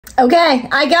Okay,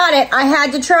 I got it. I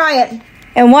had to try it.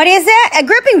 And what is that? A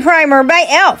gripping primer by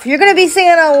E.L.F. You're going to be seeing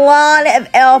a lot of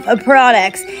E.L.F.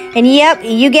 products. And yep,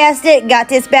 you guessed it, got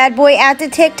this bad boy at the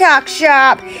TikTok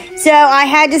shop. So I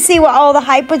had to see what all the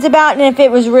hype was about and if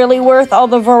it was really worth all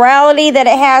the virality that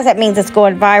it has. That means it's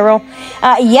going viral.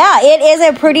 Yeah, it is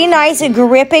a pretty nice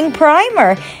gripping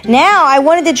primer. Now, I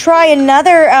wanted to try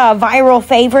another viral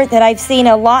favorite that I've seen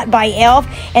a lot by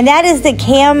E.L.F. And that is the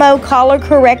Camo Color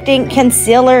Correcting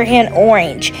Concealer in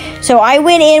Orange. So I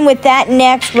went in with that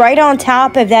next right on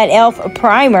top of that E.L.F.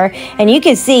 primer, and you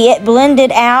can see it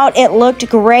blended out. It looked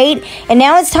great. And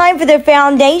now it's time for the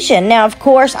foundation. Now, of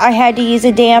course, I had to use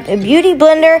a damp beauty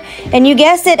blender, and you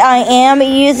guessed it, I am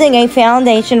using a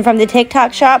foundation from the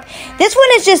TikTok shop. This one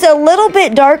is just a little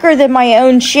bit darker than my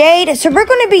own shade, so we're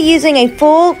going to be using a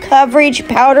full coverage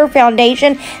powder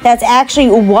foundation that's actually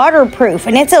waterproof,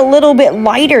 and it's a little bit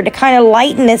lighter to kind of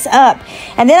lighten this up.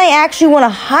 And then I actually want to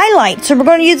highlight, so we're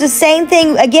going to use the same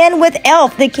thing again with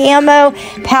E.L.F., the Camo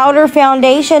Powder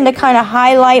Foundation, to kind of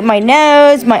highlight my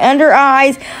nose, my under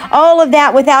eyes, all of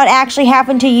that without actually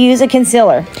having to use a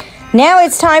concealer. Now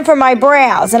it's time for my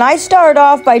brows, and I started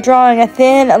off by drawing a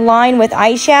thin line with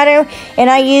eyeshadow, and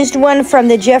I used one from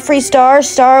the Jeffree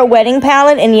Star Wedding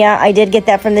Palette, and yeah, I did get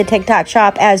that from the TikTok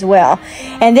shop as well.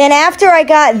 And then after I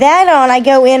got that on, I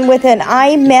go in with an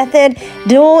Eye Method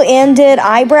dual-ended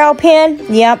eyebrow pen,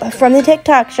 yep, from the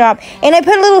TikTok shop, and I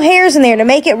put little hairs in there to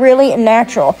make it really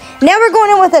natural. Now we're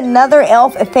going in with another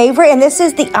E.L.F. favorite, and this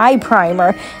is the eye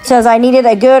primer. So I needed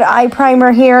a good eye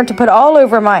primer here to put all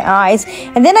over my eyes,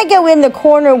 and then I go in the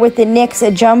corner with the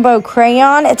NYX Jumbo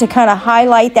Crayon to kind of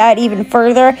highlight that even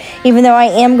further, even though I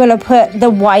am going to put the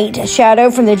white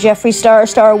shadow from the Jeffree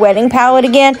Star Wedding Palette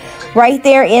again right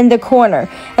there in the corner.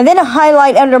 And then to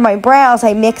highlight under my brows,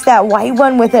 I mix that white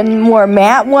one with a more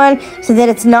matte one so that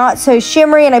it's not so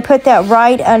shimmery, and I put that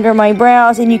right under my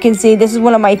brows, and you can see this is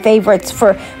one of my favorites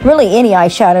for really any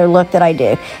eyeshadow look that I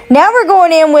do. Now we're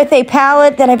going in with a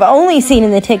palette that I've only seen in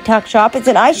the TikTok shop. It's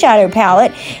an eyeshadow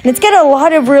palette, and it's got a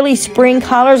lot of really spring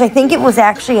colors. I think it was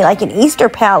actually like an Easter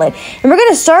palette. And we're going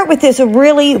to start with this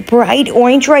really bright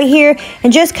orange right here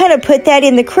and just kind of put that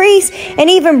in the crease and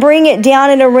even bring it down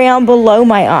and around below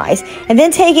my eyes. And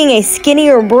then taking a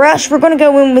skinnier brush, we're going to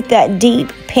go in with that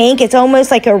deep pink. It's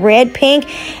almost like a red pink,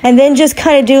 and then just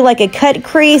kind of do like a cut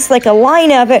crease, like a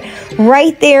line of it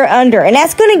right there under, and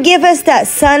that's going to give us that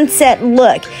sunset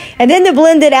look. And then to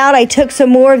blend it out, I took some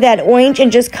more of that orange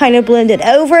and just kind of blended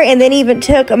over, and then even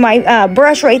took my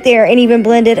brush right there and even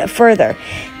blended it further.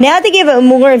 Now to give it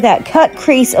more of that cut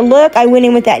crease look, I went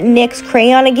in with that NYX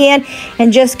crayon again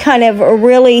and just kind of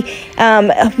really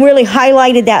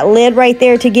highlighted that lid right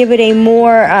there to give it a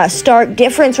more stark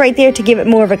difference right there, to give it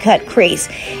more of a cut crease.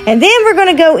 And then we're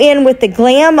going to go in with the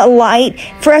Glam Light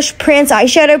Fresh Prince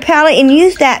eyeshadow palette and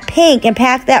use that pink and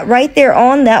pack that right there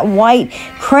on that white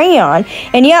crayon.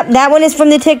 And yep, that one is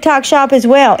from the TikTok shop as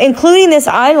well, including this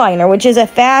eyeliner, which is a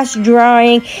fast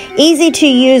drying, easy to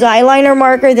use eyeliner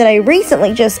marker that I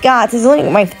recently just got. This is only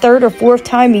my third or fourth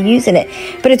time using it,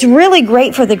 but it's really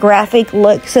great for the graphic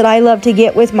looks that I love to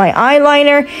get with my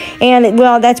eyeliner. And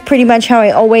well, that's pretty much how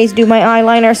I always do my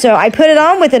eyeliner. So I put it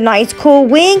on with a nice cool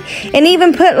wing, and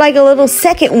even put like a little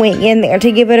second wing in there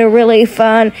to give it a really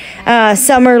fun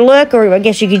summer look, or I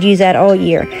guess you could use that all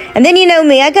year. And then you know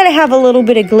me, I gotta have a little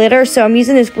bit of glitter, so I'm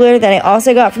using this glitter that I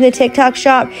also got from the TikTok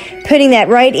shop, putting that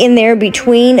right in there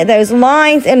between those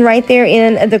lines and right there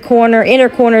in the inner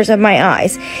corners of my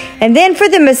eyes. And then for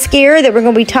the mascara that we're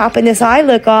going to be topping this eye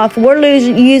look off, we're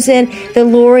using the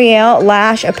L'Oreal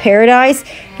Lash Paradise.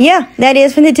 Yeah, that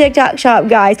is from the TikTok shop,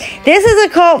 guys. This is a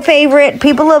cult favorite.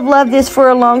 People have loved this for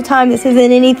a long time. This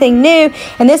isn't anything new,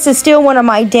 and this is still one of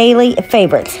my daily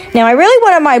favorites. Now, I really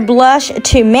wanted my blush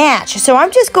to match, so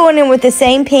I'm just going in with the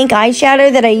same pink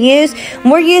eyeshadow that I used.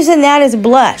 We're using that as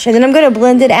blush, and then I'm going to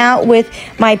blend it out with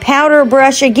my powder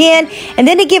brush again. And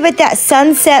then to give it that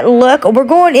sunset look, we're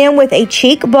going in with a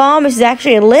cheek balm. This is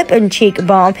actually a lip and cheek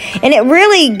balm, and it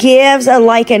really gives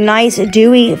like a nice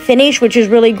dewy finish, which is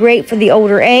really great for the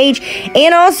older age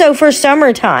and also for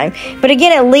summertime. But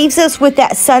again, it leaves us with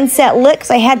that sunset look.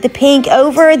 So I had the pink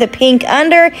over, the pink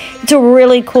under. It's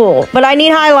really cool, but I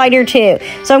need highlighter too.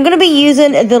 So I'm going to be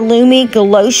using the Lumi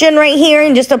Glotion right here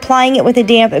and just applying it with a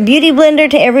damp beauty blender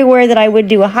to everywhere that I would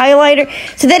do a highlighter,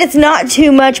 so that that it's not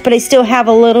too much, but I still have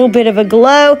a little bit of a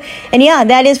glow. And yeah,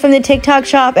 that is from the TikTok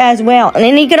shop as well. And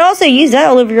then you could also use that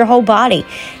all over your whole body.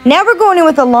 Now we're going in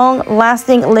with a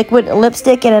long-lasting liquid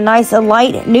lipstick in a nice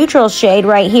light neutral shade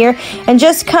right here. And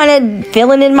just kind of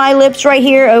filling in my lips right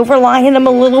here, overlining them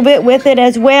a little bit with it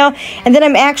as well. And then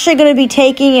I'm actually going to be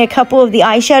taking a couple of the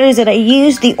eyeshadows that I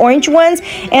used, the orange ones,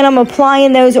 and I'm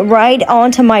applying those right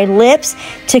onto my lips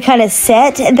to kind of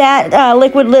set that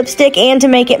liquid lipstick and to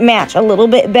make it match a little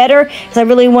bit better, because I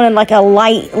really wanted like a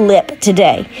light lip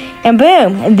today. And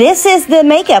boom, this is the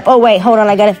makeup. Oh wait, hold on,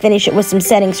 I gotta finish it with some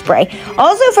setting spray.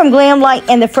 Also from Glam Light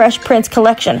and the Fresh Prince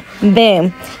collection.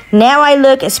 Boom. Now I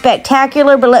look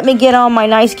spectacular, but let me get on my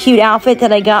nice cute outfit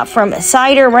that I got from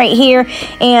Cider right here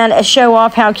and show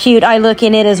off how cute I look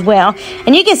in it as well.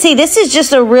 And you can see this is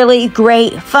just a really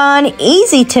great, fun,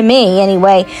 easy to me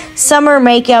anyway, summer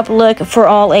makeup look for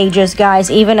all ages,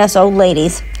 guys, even us old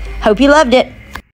ladies. Hope you loved it.